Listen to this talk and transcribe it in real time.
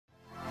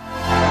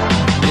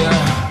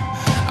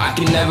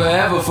never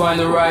ever find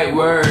the right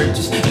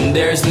words. And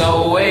there's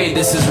no way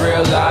this is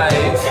real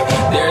life.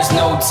 There's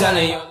no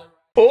telling you.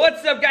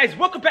 What's up, guys?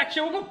 Welcome back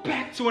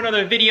to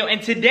another video,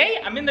 and today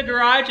I'm in the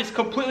garage. It's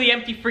completely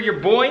empty for your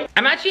boy.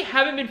 I'm actually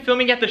haven't been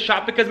filming at the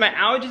shop because my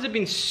allergies have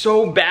been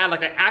so bad,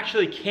 like I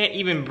actually can't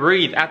even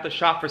breathe at the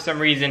shop for some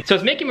reason. So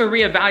it's making me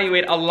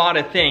reevaluate a lot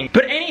of things.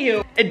 But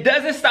anywho, it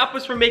doesn't stop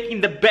us from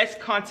making the best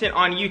content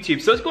on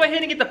YouTube. So let's go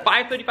ahead and get the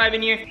 535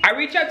 in here. I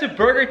reached out to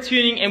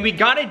BurgerTuning and we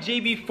got a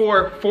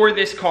JB4 for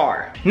this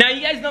car. Now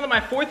you guys know that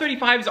my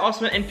 435 is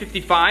also an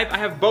N55. I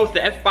have both the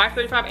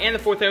F535 and the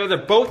 435.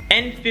 They're both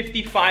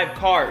N55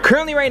 cars.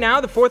 Currently right now,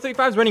 the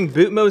 435 is running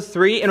boot mode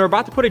 3 and we're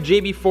about to put a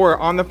JB4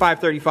 on the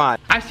 535.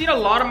 I've seen a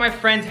lot of my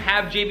friends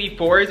have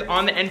JB4s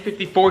on the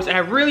N54s and I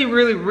really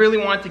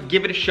wanted to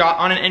give it a shot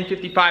on an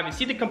N55 and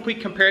see the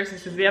complete comparison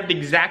since they have the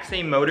exact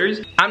same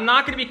motors. I'm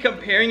not going to be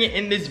comparing it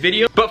in this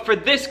video, but for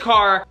this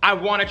car, I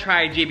want to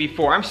try a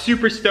JB4. I'm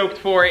super stoked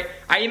for it.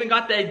 I even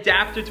got the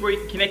adapter to where you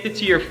can connect it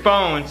to your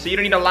phone, so you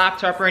don't need a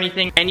laptop or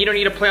anything, and you don't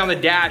need to play on the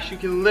dash. You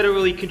can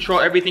literally control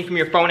everything from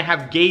your phone and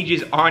have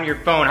gauges on your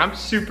phone. I'm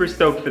super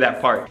stoked for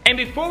that part. And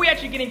before we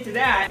actually get into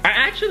that, I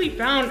actually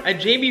found a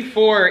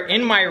JB4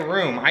 in my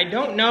room. I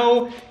don't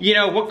know,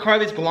 what car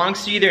this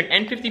belongs to, either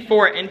an N54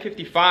 or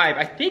N55.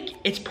 I think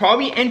it's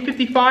probably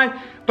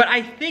N55. But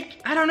I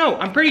don't know,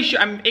 I'm pretty sure,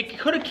 it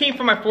could have came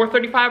from my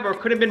 435 or it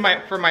could have been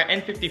for my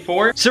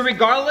N54. So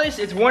regardless,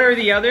 it's one or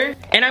the other.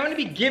 And I'm gonna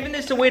be giving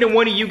this away to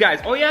one of you guys.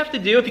 All you have to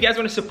do, if you guys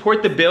wanna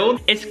support the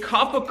build, is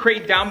cop a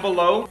crate down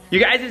below. You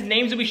guys'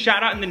 names will be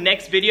shout out in the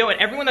next video, and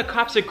everyone that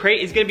cops a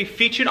crate is gonna be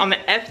featured on the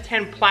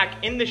F10 plaque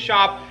in the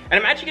shop. And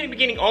I'm actually gonna be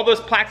getting all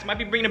those plaques. I might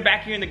be bringing them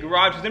back here in the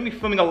garage. I'm gonna be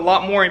filming a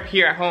lot more in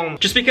here at home,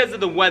 just because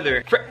of the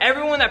weather. For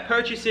everyone that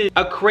purchases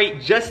a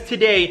crate just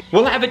today,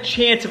 will have a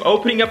chance of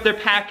opening up their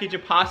package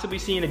and possibly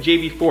seeing a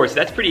JB4, so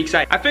that's pretty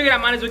exciting. I figured I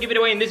might as well give it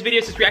away in this video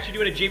since we're actually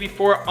doing a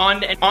JB4 on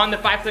the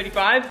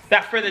 535.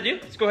 Without further ado,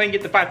 let's go ahead and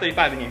get the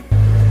 535 in here.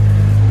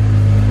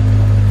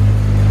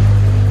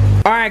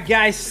 Alright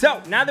guys, so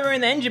now that we're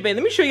in the engine bay,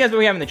 let me show you guys what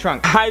we have in the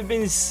trunk. I've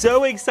been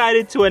so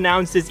excited to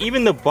announce this.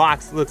 Even the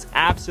box looks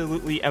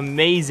absolutely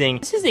amazing.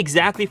 This is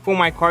exactly for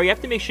my car. You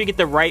have to make sure you get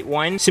the right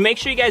one. So make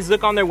sure you guys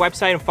look on their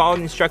website and follow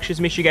the instructions.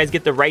 Make sure you guys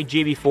get the right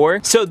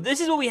JB4. So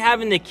this is what we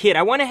have in the kit.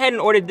 I went ahead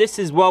and ordered this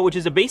as well, which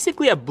is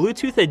basically a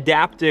Bluetooth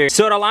adapter.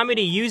 So it'll allow me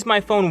to use my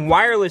phone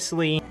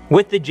wirelessly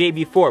with the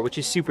JB4, which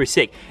is super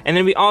sick. And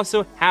then we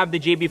also have the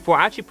JB4.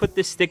 I actually put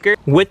this sticker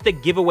with the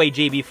giveaway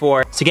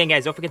JB4. So again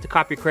guys, don't forget to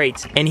cop your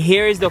crates. And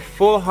here is the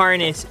full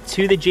harness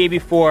to the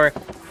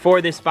JB4 for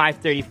this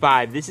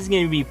 535. This is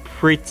gonna be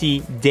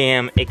pretty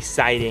damn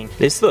exciting.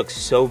 This looks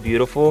so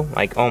beautiful,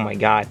 like, oh my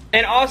god.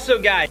 And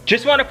also guys,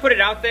 just wanna put it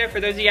out there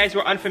for those of you guys who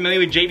are unfamiliar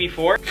with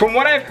JB4. From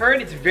what I've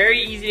heard, it's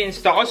very easy to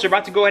install, so we're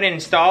about to go ahead and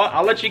install it.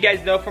 I'll let you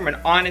guys know from an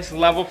honest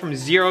level from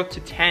 0 to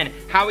 10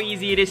 how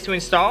easy it is to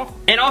install.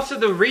 And also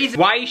the reason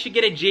why you should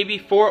get a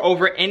JB4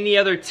 over any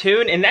other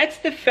tune, and that's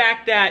the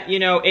fact that,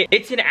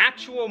 it's an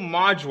actual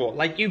module.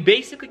 Like, you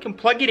basically can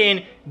plug it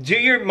in, do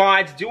your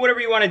mods, do whatever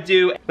you wanna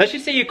do. Let's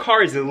just say your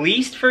car is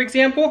leased, for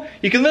example,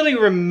 you can literally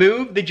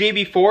remove the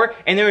JB4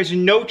 and there is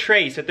no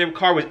trace that the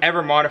car was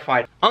ever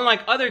modified.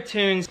 Unlike other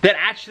tunes that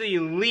actually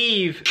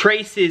leave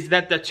traces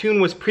that the tune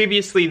was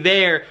previously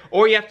there,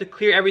 or you have to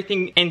clear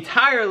everything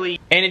entirely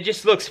and it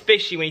just looks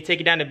fishy when you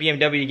take it down to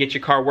BMW to get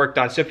your car worked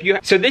on. So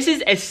this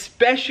is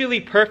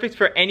especially perfect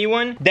for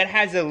anyone that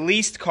has a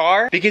leased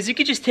car, because you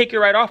could just take it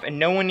right off and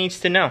no one needs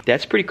to know.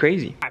 That's pretty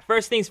crazy. All right,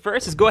 first things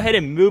first is go ahead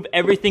and move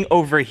everything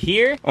over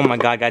here. Oh my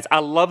god guys, I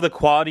love the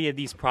quality of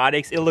these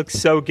products. It looks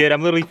so good. I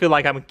literally feel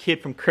like I'm a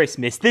kid from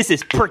Christmas. This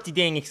is pretty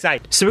dang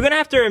exciting. So we're gonna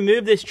have to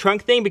remove this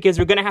trunk thing because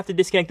we're gonna have to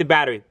disconnect the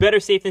battery. Better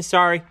safe than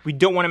sorry. We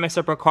don't wanna mess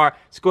up our car.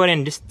 Let's go ahead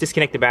and just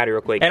disconnect the battery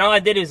real quick. And all I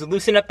did is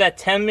loosen up that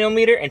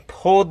 10mm and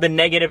pulled the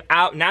negative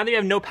out. Now that you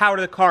have no power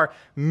to the car,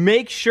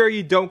 make sure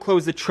you don't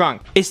close the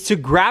trunk. Is to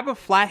grab a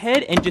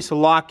flathead and just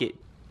lock it.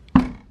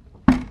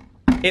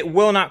 It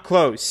will not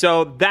close.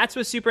 So that's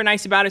what's super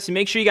nice about it. So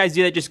make sure you guys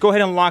do that. Just go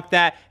ahead and lock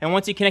that. And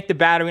once you connect the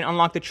battery and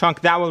unlock the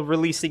trunk, that will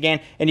release again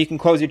and you can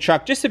close your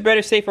trunk. Just a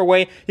better, safer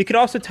way. You could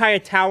also tie a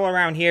towel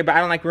around here, but I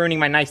don't like ruining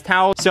my nice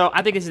towel. So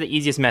I think this is the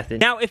easiest method.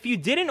 Now, if you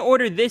didn't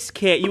order this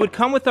kit, you would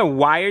come with a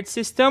wired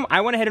system. I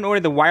went ahead and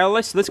ordered the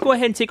wireless. So let's go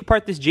ahead and take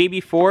apart this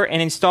JB4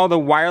 and install the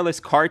wireless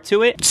card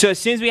to it. So as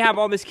soon as we have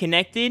all this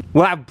connected,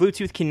 we'll have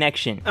Bluetooth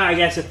connection. All right,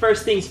 guys, so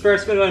first things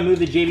first, we're gonna move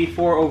the JB4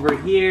 over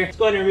here. Let's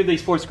go ahead and remove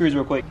these 4 screws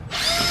real quick.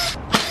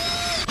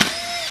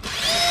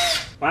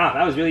 Wow,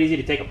 that was really easy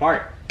to take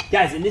apart.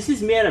 Guys, and this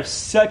is made of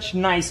such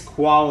nice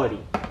quality.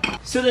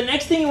 So the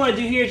next thing you want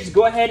to do here is just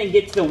go ahead and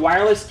get to the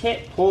wireless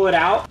kit, pull it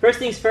out. First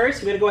things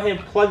first, we're going to go ahead and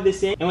plug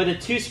this in. And with the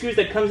 2 screws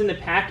that comes in the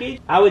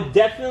package, I would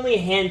definitely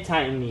hand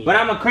tighten these. But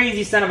I'm a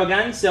crazy son of a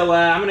gun, so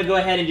I'm going to go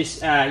ahead and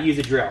just use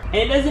a drill. And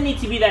it doesn't need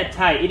to be that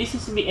tight. It just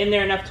needs to be in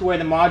there enough to where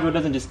the module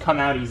doesn't just come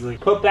out easily.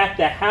 Put back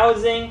the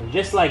housing,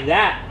 just like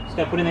that. Just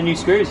gotta put in the new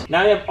screws.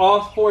 Now we have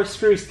all 4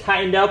 screws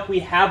tightened up. We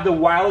have the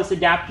wireless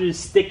adapters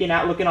sticking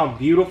out, looking all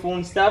beautiful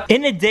and stuff.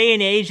 In the day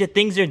and age that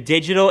things are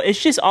digital, it's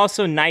just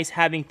also nice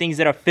having things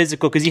that are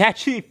physical because you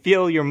actually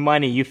feel your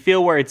money. You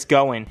feel where it's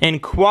going.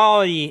 And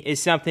quality is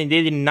something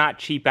they did not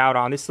cheap out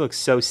on. This looks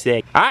so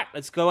sick. All right,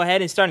 let's go ahead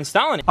and start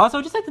installing it. Also,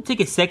 I'd just like to take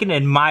a second to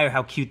admire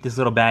how cute this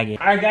little bag is.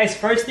 All right, guys,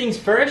 first things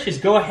first,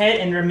 just go ahead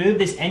and remove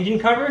this engine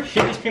cover.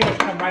 Should just pretty much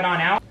come right on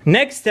out.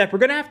 Next step, we're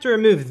gonna have to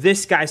remove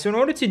this guy. So in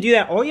order to do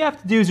that, all you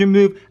have to do is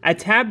remove a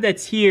tab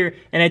that's here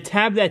and a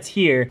tab that's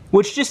here,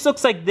 which just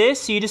looks like this.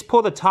 So you just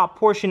pull the top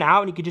portion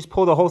out and you can just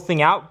pull the whole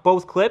thing out,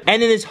 both clips,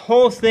 and then this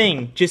whole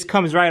thing just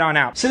comes right on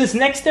out. So this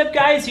next step,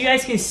 guys, you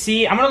guys can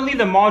see, I'm gonna leave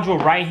the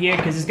module right here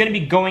because it's gonna be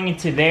going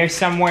into there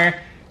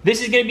somewhere.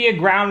 This is gonna be a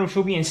ground which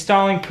we'll be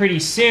installing pretty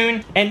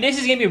soon. And this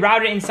is gonna be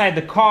routed inside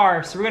the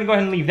car. So we're gonna go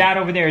ahead and leave that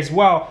over there as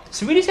well.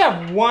 So we just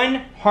have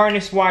one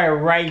harness wire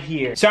right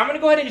here. So I'm gonna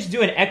go ahead and just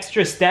do an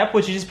extra step,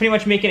 which is just pretty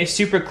much making it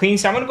super clean.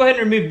 So I'm gonna go ahead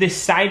and remove this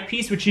side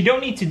piece, which you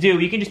don't need to do.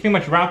 You can just pretty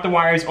much route the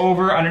wires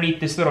over underneath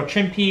this little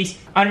trim piece,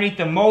 underneath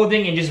the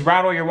molding, and just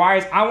route all your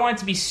wires. I want it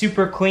to be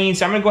super clean.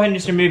 So I'm gonna go ahead and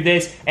just remove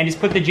this and just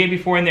put the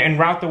JB4 in there and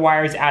route the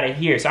wires out of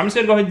here. So I'm just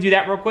gonna go ahead and do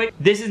that real quick.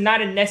 This is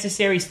not a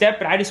necessary step,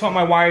 but I just want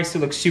my wires to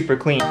look super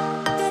clean.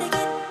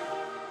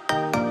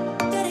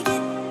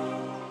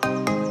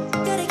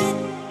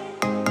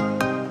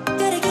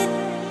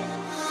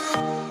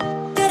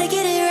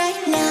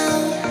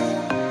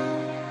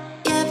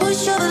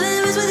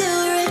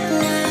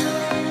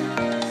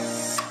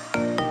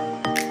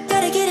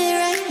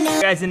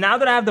 Guys, and now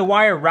that I have the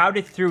wire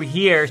routed through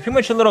here, it's pretty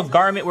much a little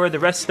garment where the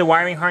rest of the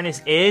wiring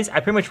harness is. I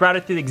pretty much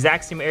routed through the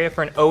exact same area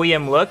for an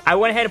OEM look. I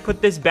went ahead and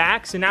put this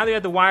back, so now that I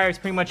have the wires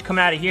pretty much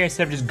coming out of here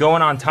instead of just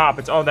going on top.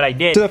 It's all that I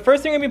did. So the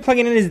first thing I'm gonna be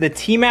plugging in is the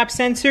T-map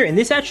sensor, and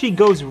this actually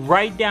goes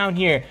right down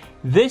here.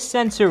 This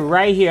sensor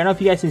right here, I don't know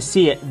if you guys can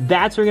see it,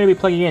 that's where we're gonna be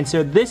plugging in.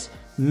 So this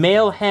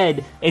male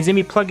head is gonna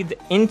be plugged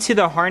into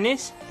the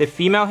harness, the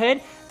female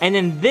head, and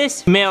then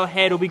this male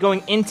head will be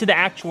going into the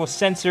actual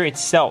sensor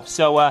itself.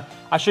 So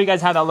I'll show you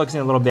guys how that looks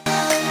in a little bit.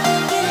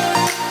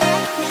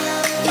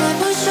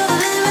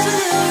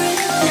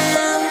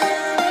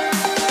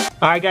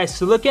 All right, guys,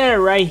 so looking at it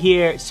right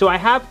here, so I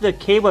have the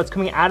cable that's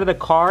coming out of the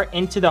car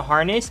into the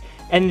harness,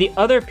 and the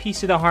other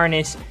piece of the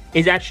harness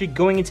is actually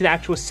going into the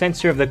actual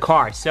sensor of the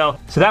car. So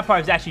that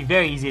part is actually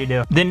very easy to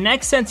do. The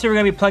next sensor we're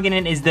gonna be plugging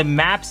in is the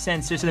map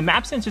sensor. So the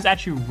map sensor is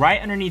actually right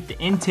underneath the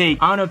intake.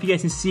 I don't know if you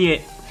guys can see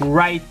it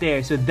right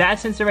there. So that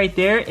sensor right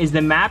there is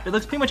the map. It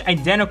looks pretty much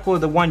identical to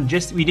the one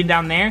just we did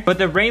down there, but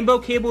the rainbow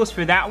cable is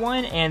for that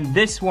one, and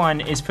this one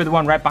is for the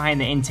one right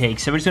behind the intake.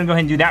 So we're just gonna go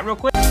ahead and do that real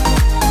quick.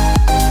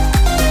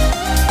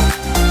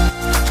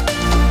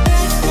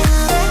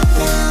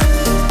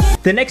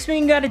 The next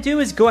thing you gotta do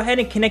is go ahead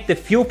and connect the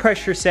fuel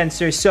pressure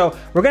sensor. So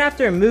we're gonna have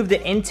to remove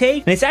the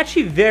intake, and it's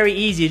actually very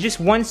easy. Just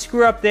one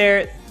screw up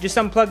there, just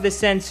unplug the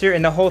sensor,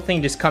 and the whole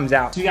thing just comes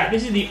out. So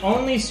this is the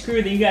only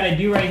screw that you gotta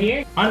do right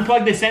here.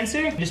 Unplug the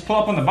sensor, just pull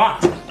up on the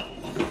box.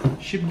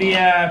 Should be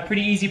a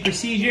pretty easy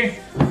procedure.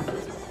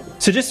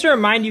 So just to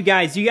remind you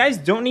guys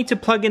don't need to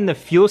plug in the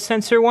fuel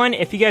sensor one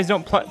if you guys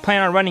don't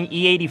plan on running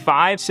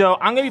E85. So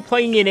I'm gonna be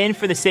plugging it in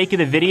for the sake of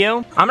the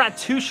video. I'm not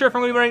too sure if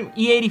I'm gonna be running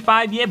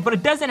E85 yet, but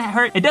it doesn't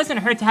hurt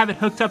to have it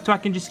hooked up so I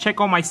can just check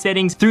all my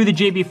settings through the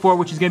JB4,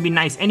 which is gonna be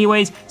nice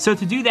anyways. So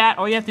to do that,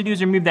 all you have to do is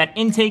remove that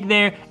intake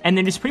there, and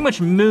then just pretty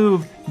much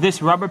move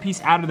this rubber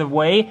piece out of the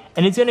way,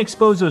 and it's gonna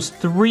expose those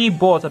 3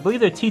 bolts. I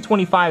believe they're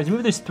T25s.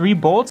 Remove those 3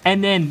 bolts,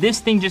 and then this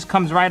thing just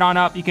comes right on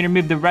up. You can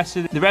remove the rest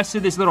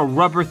of this little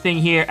rubber thing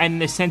here, and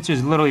the sensor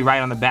is literally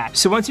right on the back.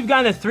 So once you've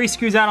gotten the 3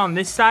 screws out on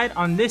this side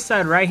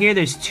right here,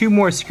 there's 2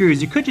 more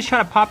screws. You could just try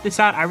to pop this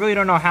out. I really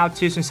don't know how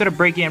to, so instead of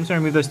breaking it, I'm just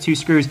gonna remove those 2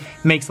 screws.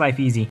 Makes life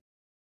easy.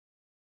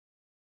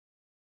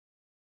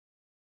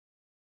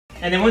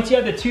 And then once you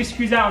have the 2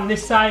 screws out on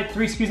this side,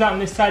 3 screws out on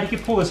this side, you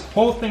can pull this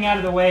whole thing out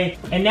of the way.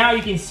 And now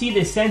you can see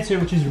the sensor,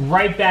 which is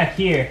right back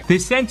here. The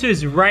sensor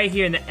is right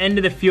here in the end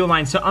of the fuel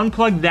line. So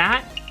unplug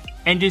that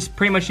and just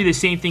pretty much do the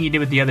same thing you did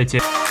with the other 2.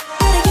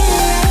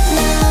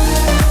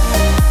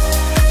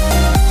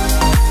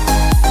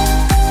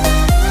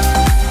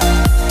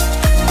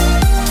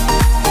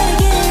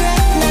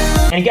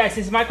 And guys,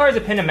 since my car is a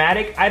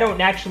pneumatic, I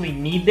don't actually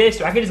need this,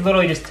 so I can just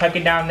literally just tuck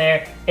it down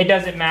there. It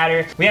doesn't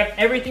matter. We have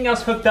everything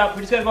else hooked up.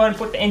 We're just gonna go ahead and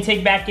put the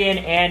intake back in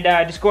and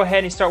just go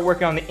ahead and start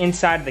working on the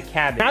inside of the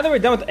cabin. Now that we're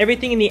done with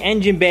everything in the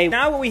engine bay,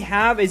 now what we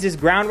have is this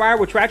ground wire,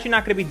 which we're actually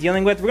not gonna be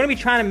dealing with. We're gonna be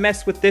trying to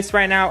mess with this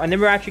right now, and then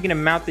we're actually gonna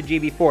mount the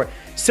JB4.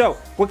 So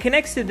what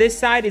connects to this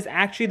side is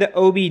actually the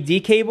OBD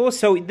cable.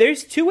 So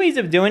there's 2 ways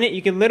of doing it.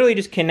 You can literally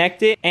just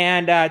connect it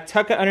and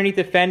tuck it underneath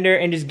the fender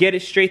and just get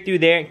it straight through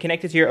there and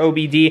connect it to your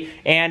OBD.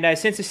 And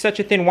since it's such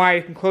a thin wire,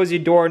 you can close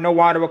your door, no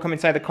water will come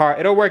inside the car.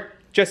 It'll work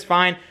just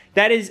fine.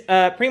 That is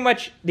pretty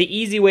much the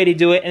easy way to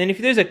do it. And then if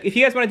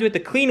you guys want to do it the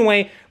clean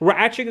way, we're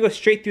actually gonna go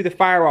straight through the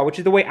firewall, which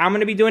is the way I'm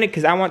gonna be doing it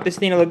because I want this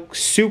thing to look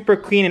super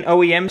clean and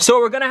OEM. So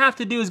what we're gonna have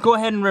to do is go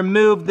ahead and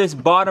remove this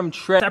bottom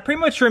tread. I pretty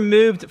much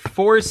removed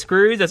 4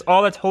 screws. That's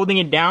all that's holding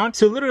it down.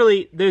 So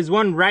literally, there's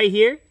one right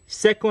here.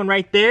 second one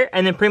right there,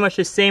 and then pretty much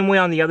the same way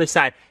on the other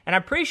side. And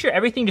I'm pretty sure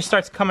everything just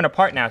starts coming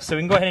apart now. So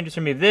we can go ahead and just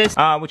remove this,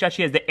 which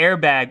actually has the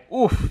airbag.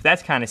 Oof,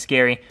 that's kind of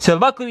scary. So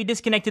luckily we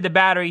disconnected the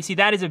battery. You see,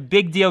 that is a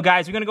big deal,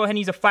 guys. We're gonna go ahead and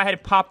use a flathead to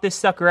pop this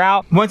sucker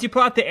out. Once you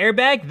pull out the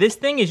airbag, this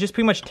thing is just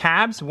pretty much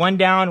tabs, one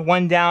down,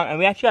 and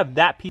we actually have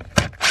that piece.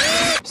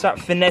 Start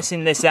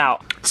finessing this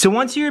out. So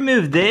once you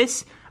remove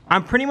this,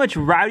 I'm pretty much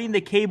routing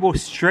the cable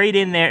straight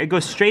in there. It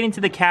goes straight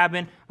into the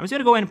cabin. I'm just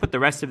gonna go ahead and put the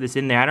rest of this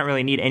in there. I don't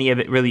really need any of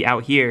it really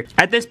out here.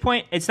 At this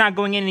point, it's not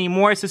going in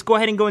anymore, so let's go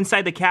ahead and go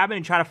inside the cabin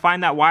and try to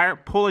find that wire,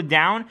 pull it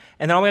down,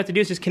 and then all we have to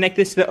do is just connect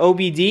this to the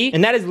OBD,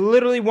 and that is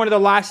literally one of the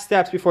last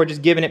steps before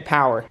just giving it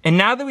power. And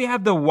now that we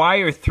have the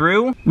wire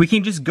through, we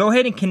can just go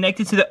ahead and connect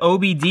it to the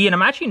OBD, and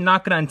I'm actually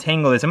not gonna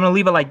untangle this. I'm gonna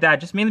leave it like that,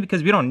 just mainly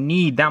because we don't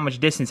need that much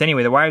distance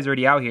anyway. The wire's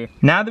already out here.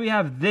 Now that we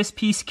have this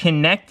piece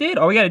connected,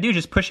 all we gotta do is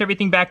just push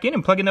everything back in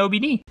and plug in the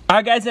OBD. All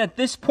right, guys, at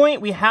this point,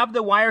 we have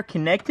the wire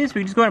connected, so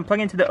we can just go ahead and plug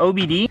it into the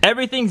OBD.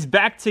 Everything's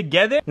back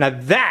together. Now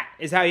that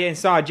is how you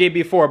install a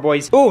JB4,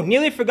 boys. Oh,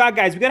 nearly forgot,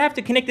 guys. We're gonna have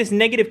to connect this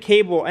negative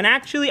cable. And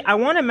actually, I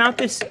wanna mount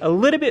this a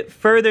little bit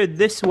further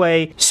this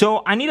way.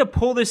 So I need to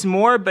pull this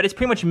more, but it's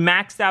pretty much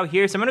maxed out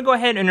here. So I'm gonna go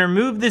ahead and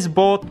remove this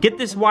bolt, get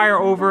this wire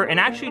over,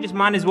 and actually just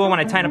might as well, when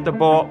I tighten up the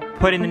bolt,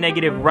 put in the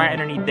negative right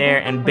underneath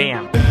there, and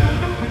bam.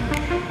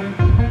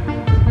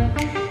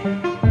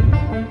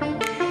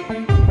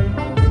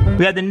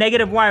 We have the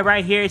negative wire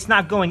right here. It's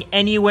not going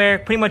anywhere.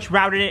 Pretty much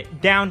routed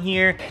it down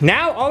here.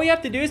 Now, all we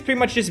have to do is pretty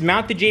much just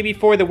mount the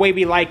JB4 the way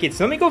we like it.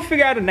 So let me go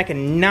figure out like a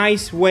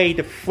nice way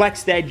to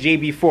flex that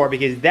JB4,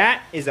 because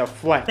that is a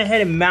flex. I went ahead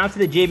and mounted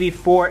the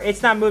JB4.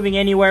 It's not moving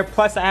anywhere.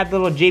 Plus, I have the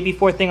little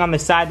JB4 thing on the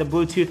side, the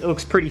Bluetooth. It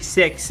looks pretty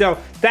sick. So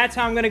that's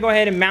how I'm gonna go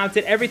ahead and mount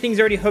it. Everything's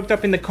already hooked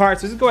up in the car.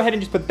 So let's go ahead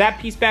and just put that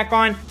piece back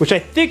on, which I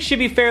think should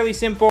be fairly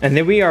simple. And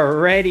then we are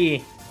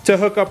ready to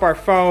hook up our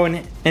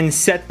phone and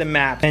set the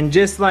map. And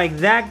just like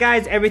that,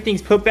 guys,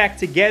 everything's put back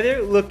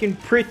together, looking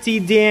pretty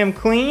damn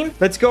clean.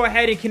 Let's go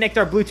ahead and connect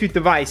our Bluetooth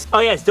device. Oh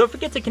yes, don't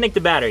forget to connect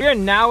the battery. We are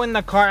now in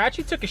the car. I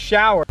actually took a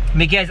shower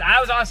because I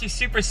was honestly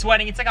super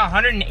sweating. It's like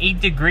 108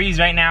 degrees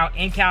right now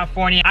in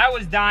California. I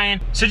was dying.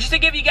 So just to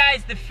give you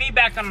guys the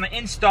feedback on the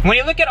install, when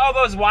you look at all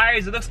those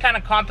wires, it looks kind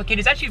of complicated.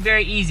 It's actually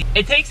very easy.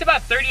 It takes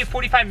about 30 to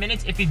 45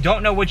 minutes if you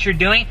don't know what you're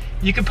doing.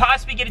 You could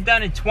possibly get it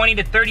done in 20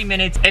 to 30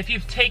 minutes if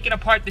you've taken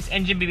apart this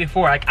engine bay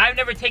before. Like, I've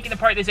never taken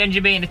apart this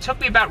engine bay, and it took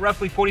me about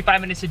roughly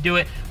 45 minutes to do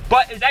it,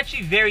 but it's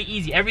actually very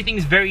easy. Everything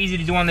is very easy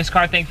to do on this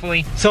car,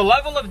 thankfully. So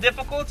level of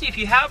difficulty, if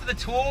you have the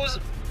tools,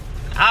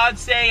 I would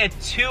say a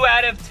 2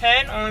 out of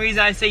 10. Only reason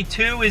I say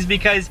 2 is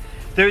because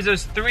there's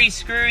those 3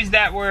 screws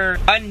that were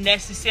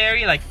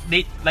unnecessary. Like,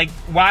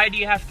 why do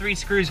you have 3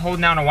 screws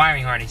holding down a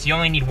wiring harness? You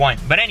only need 1.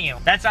 But anyhow,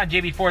 that's not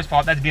JB4's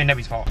fault, that's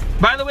BMW's fault.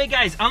 By the way,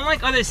 guys,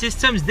 unlike other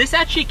systems, this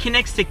actually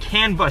connects to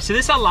CAN bus. So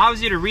this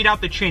allows you to read out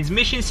the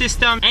transmission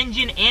system,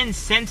 engine, and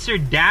sensor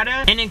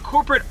data, and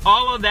incorporate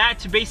all of that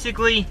to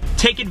basically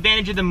take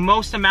advantage of the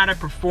most amount of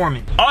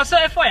performance. Also,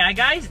 FYI,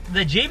 guys,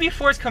 the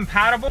JB4 is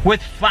compatible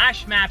with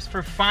flash maps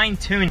for fine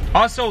tuning,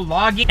 also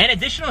logging, and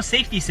additional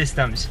safety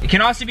systems. It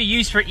can also be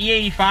used for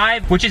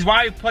E85, which is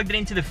why we plugged it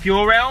into the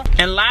fuel rail.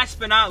 And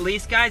last but not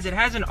least, guys, it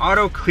has an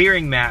auto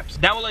clearing maps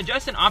that will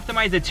adjust and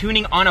optimize the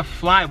tuning on a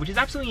fly, which is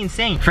absolutely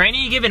insane for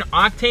any given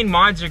octane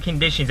mods or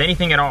conditions,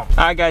 anything at all.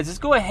 All right, guys, let's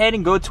go ahead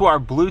and go to our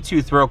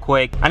Bluetooth real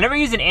quick. I never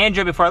used an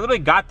Android before. I literally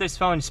got this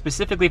phone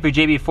specifically for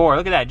JB4.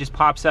 Look at that, it just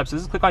pops up. So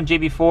let's click on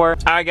JB4. All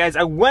right, guys,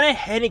 I went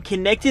ahead and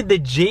connected the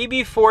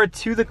JB4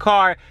 to the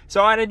car. So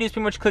all I had to do is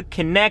pretty much click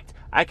connect.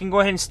 I can go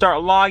ahead and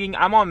start logging.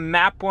 I'm on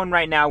map 1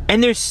 right now,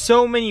 and there's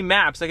so many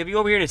maps. Like, if you go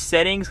over here to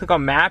settings, click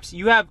on maps,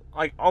 you have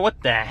like, oh,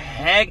 what the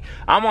heck?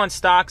 I'm on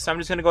stock, so I'm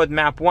just gonna go with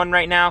map 1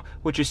 right now,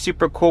 which is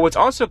super cool. What's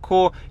also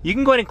cool, you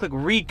can go ahead and click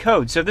read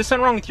code. So if there's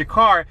something wrong with your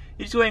car,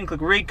 you just go ahead and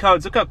click read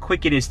codes. Look how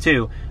quick it is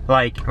too.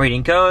 Like,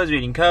 reading codes,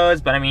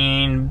 but I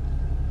mean,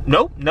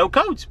 nope, no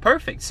codes,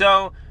 perfect.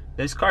 So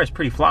this car is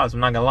pretty flawless, I'm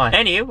not gonna lie.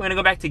 Anyway, we're gonna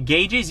go back to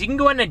gauges. You can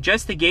go ahead and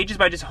adjust the gauges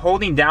by just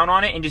holding down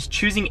on it and just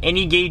choosing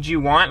any gauge you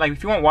want. Like,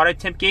 if you want water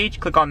temp gauge,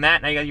 click on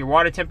that. Now you got your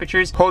water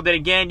temperatures. Hold it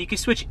again. You can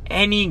switch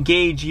any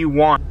gauge you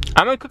want.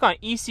 I'm gonna click on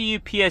ECU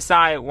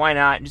PSI. Why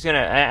not? I'm just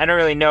gonna, I don't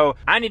really know.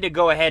 I need to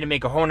go ahead and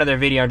make a whole nother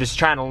video. I'm just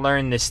trying to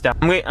learn this stuff.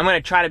 I'm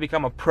gonna try to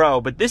become a pro,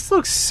 but this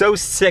looks so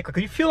sick. Like,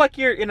 you feel like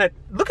you're in a,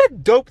 look how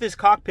dope this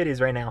cockpit is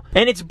right now.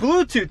 And it's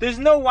Bluetooth. There's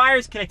no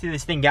wires connected to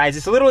this thing, guys.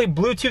 It's literally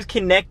Bluetooth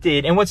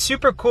connected. And what's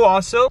super cool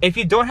also, if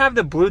you don't have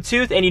the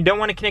Bluetooth and you don't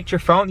want to connect your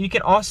phone, you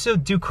can also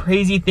do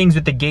crazy things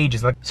with the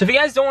gauges. Like, so if you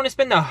guys don't want to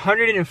spend the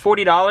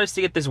 $140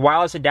 to get this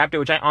wireless adapter,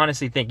 which I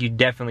honestly think you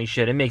definitely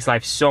should, it makes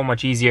life so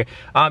much easier.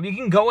 You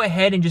can go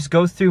ahead and just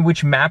go through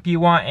which map you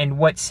want and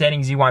what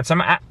settings you want. So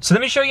let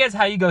me show you guys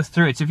how you go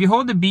through it. So if you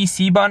hold the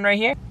BC button right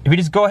here, if you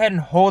just go ahead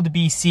and hold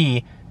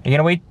BC, you're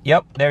gonna wait,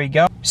 yep, there you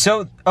go.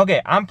 So,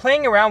 okay, I'm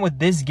playing around with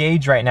this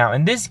gauge right now,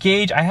 and this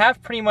gauge, I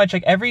have pretty much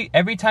like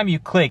every time you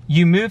click,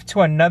 you move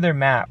to another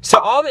map. So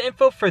all the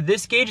info for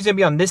this gauge is gonna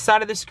be on this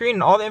side of the screen,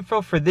 and all the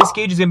info for this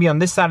gauge is gonna be on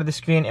this side of the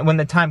screen and when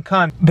the time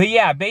comes. But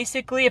yeah,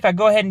 basically, if I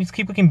go ahead and just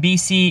keep clicking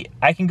BC,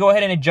 I can go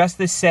ahead and adjust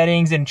the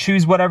settings and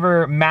choose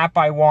whatever map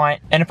I want.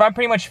 And if I'm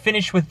pretty much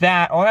finished with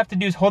that, all I have to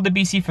do is hold the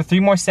BC for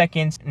 3 more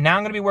seconds. Now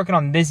I'm gonna be working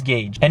on this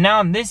gauge. And now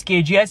on this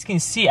gauge, you guys can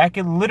see, I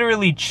can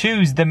literally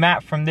choose the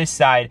map from this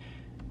side,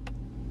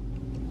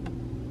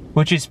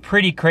 which is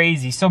pretty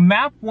crazy. So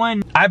map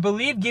 1, I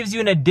believe, gives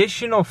you an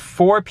additional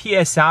 4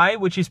 PSI,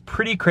 which is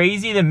pretty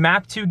crazy. Then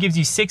map 2 gives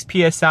you 6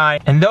 PSI,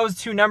 and those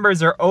 2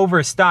 numbers are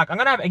overstock. I'm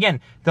gonna have, again,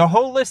 the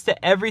whole list of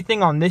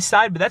everything on this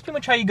side, but that's pretty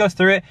much how you go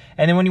through it.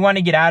 And then when you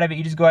wanna get out of it,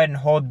 you just go ahead and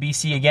hold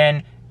BC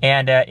again,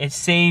 and it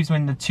saves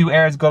when the 2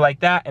 arrows go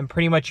like that, and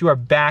pretty much you are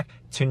back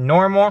to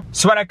normal.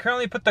 So what I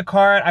currently put the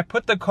car at, I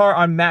put the car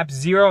on map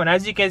 0, and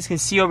as you guys can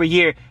see over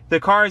here, the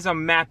car is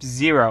on map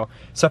 0.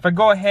 So if I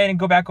go ahead and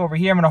go back over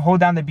here, I'm gonna hold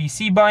down the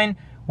BC button,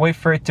 wait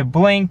for it to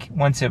blink.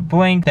 Once it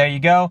blinks, there you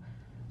go.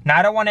 Now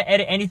I don't wanna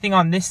edit anything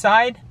on this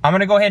side. I'm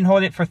gonna go ahead and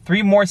hold it for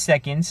 3 more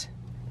seconds.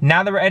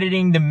 Now that we're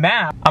editing the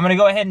map, I'm gonna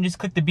go ahead and just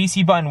click the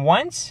BC button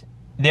once.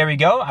 There we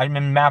go, I'm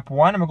in map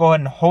 1. I'm gonna go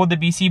ahead and hold the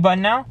BC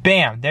button now.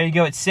 Bam, there you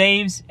go, it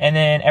saves, and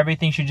then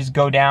everything should just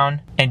go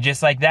down. And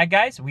just like that,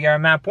 guys, we are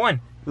in map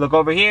 1. Look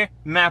over here,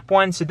 map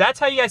 1. So that's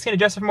how you guys can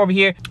adjust it from over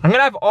here. I'm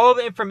gonna have all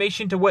the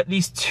information to what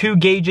these 2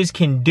 gauges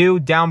can do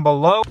down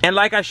below. And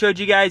like I showed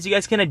you guys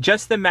can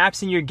adjust the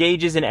maps and your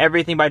gauges and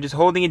everything by just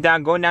holding it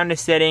down, going down to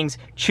settings,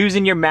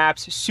 choosing your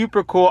maps.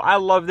 Super cool. I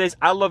love this.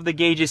 I love the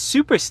gauges.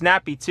 Super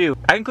snappy too.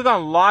 I can click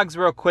on logs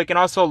real quick and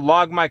also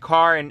log my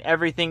car and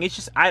everything. It's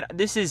just,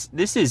 this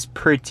is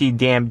pretty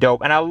damn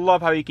dope. And I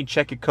love how you can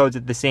check your codes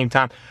at the same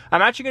time.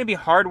 I'm actually gonna be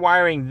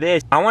hardwiring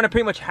this. I wanna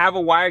pretty much have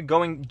a wire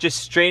going just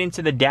straight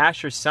into the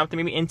dash or something,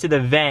 maybe into the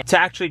vent, to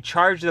actually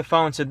charge the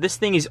phone, so this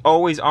thing is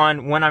always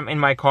on when I'm in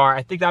my car.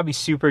 I think that'd be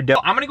super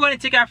dope. I'm gonna go ahead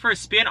and take it out for a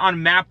spin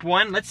on map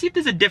 1. Let's see if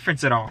there's a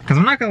difference at all, because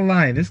I'm not gonna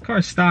lie, this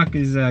car stock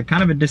is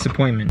kind of a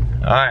disappointment.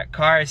 All right,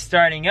 car is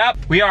starting up.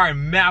 We are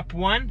in map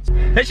 1.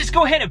 Let's just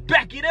go ahead and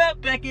back it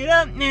up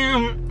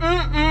now.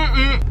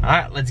 All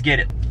right, let's get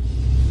it.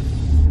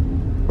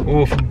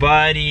 Oof,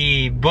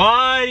 buddy.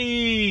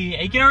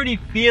 You can already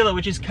feel it,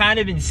 which is kind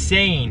of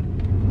insane.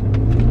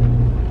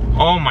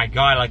 Oh my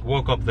God, I like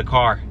woke up the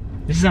car.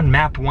 This is on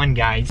map 1,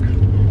 guys.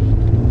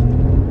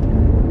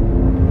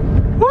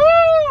 Woo!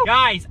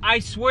 Guys, I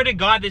swear to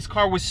God, this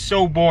car was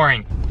so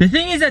boring. The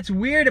thing is that's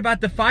weird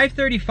about the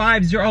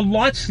 535s, they're a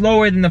lot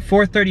slower than the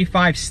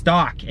 435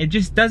 stock. It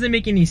just doesn't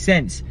make any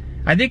sense.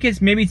 I think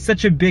it's maybe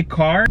such a big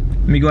car.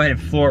 Let me go ahead and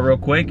floor it real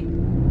quick. Woo!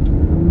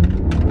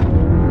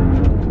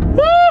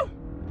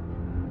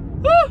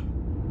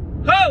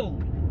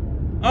 Woo!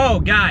 Oh,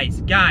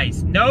 guys,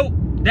 no.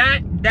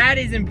 That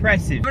is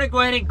impressive. I'm gonna go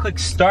ahead and click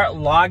start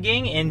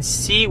logging and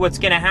see what's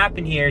gonna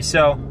happen here.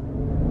 So,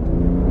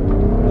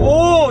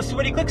 oh, so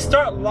when you click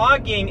start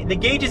logging, the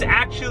gauges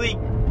actually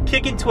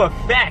kick into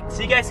effect.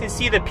 So you guys can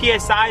see the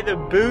PSI, the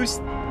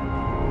boost.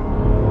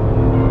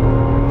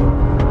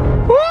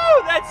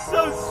 Woo, that's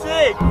so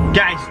sick.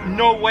 Guys,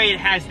 no way it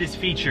has this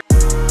feature.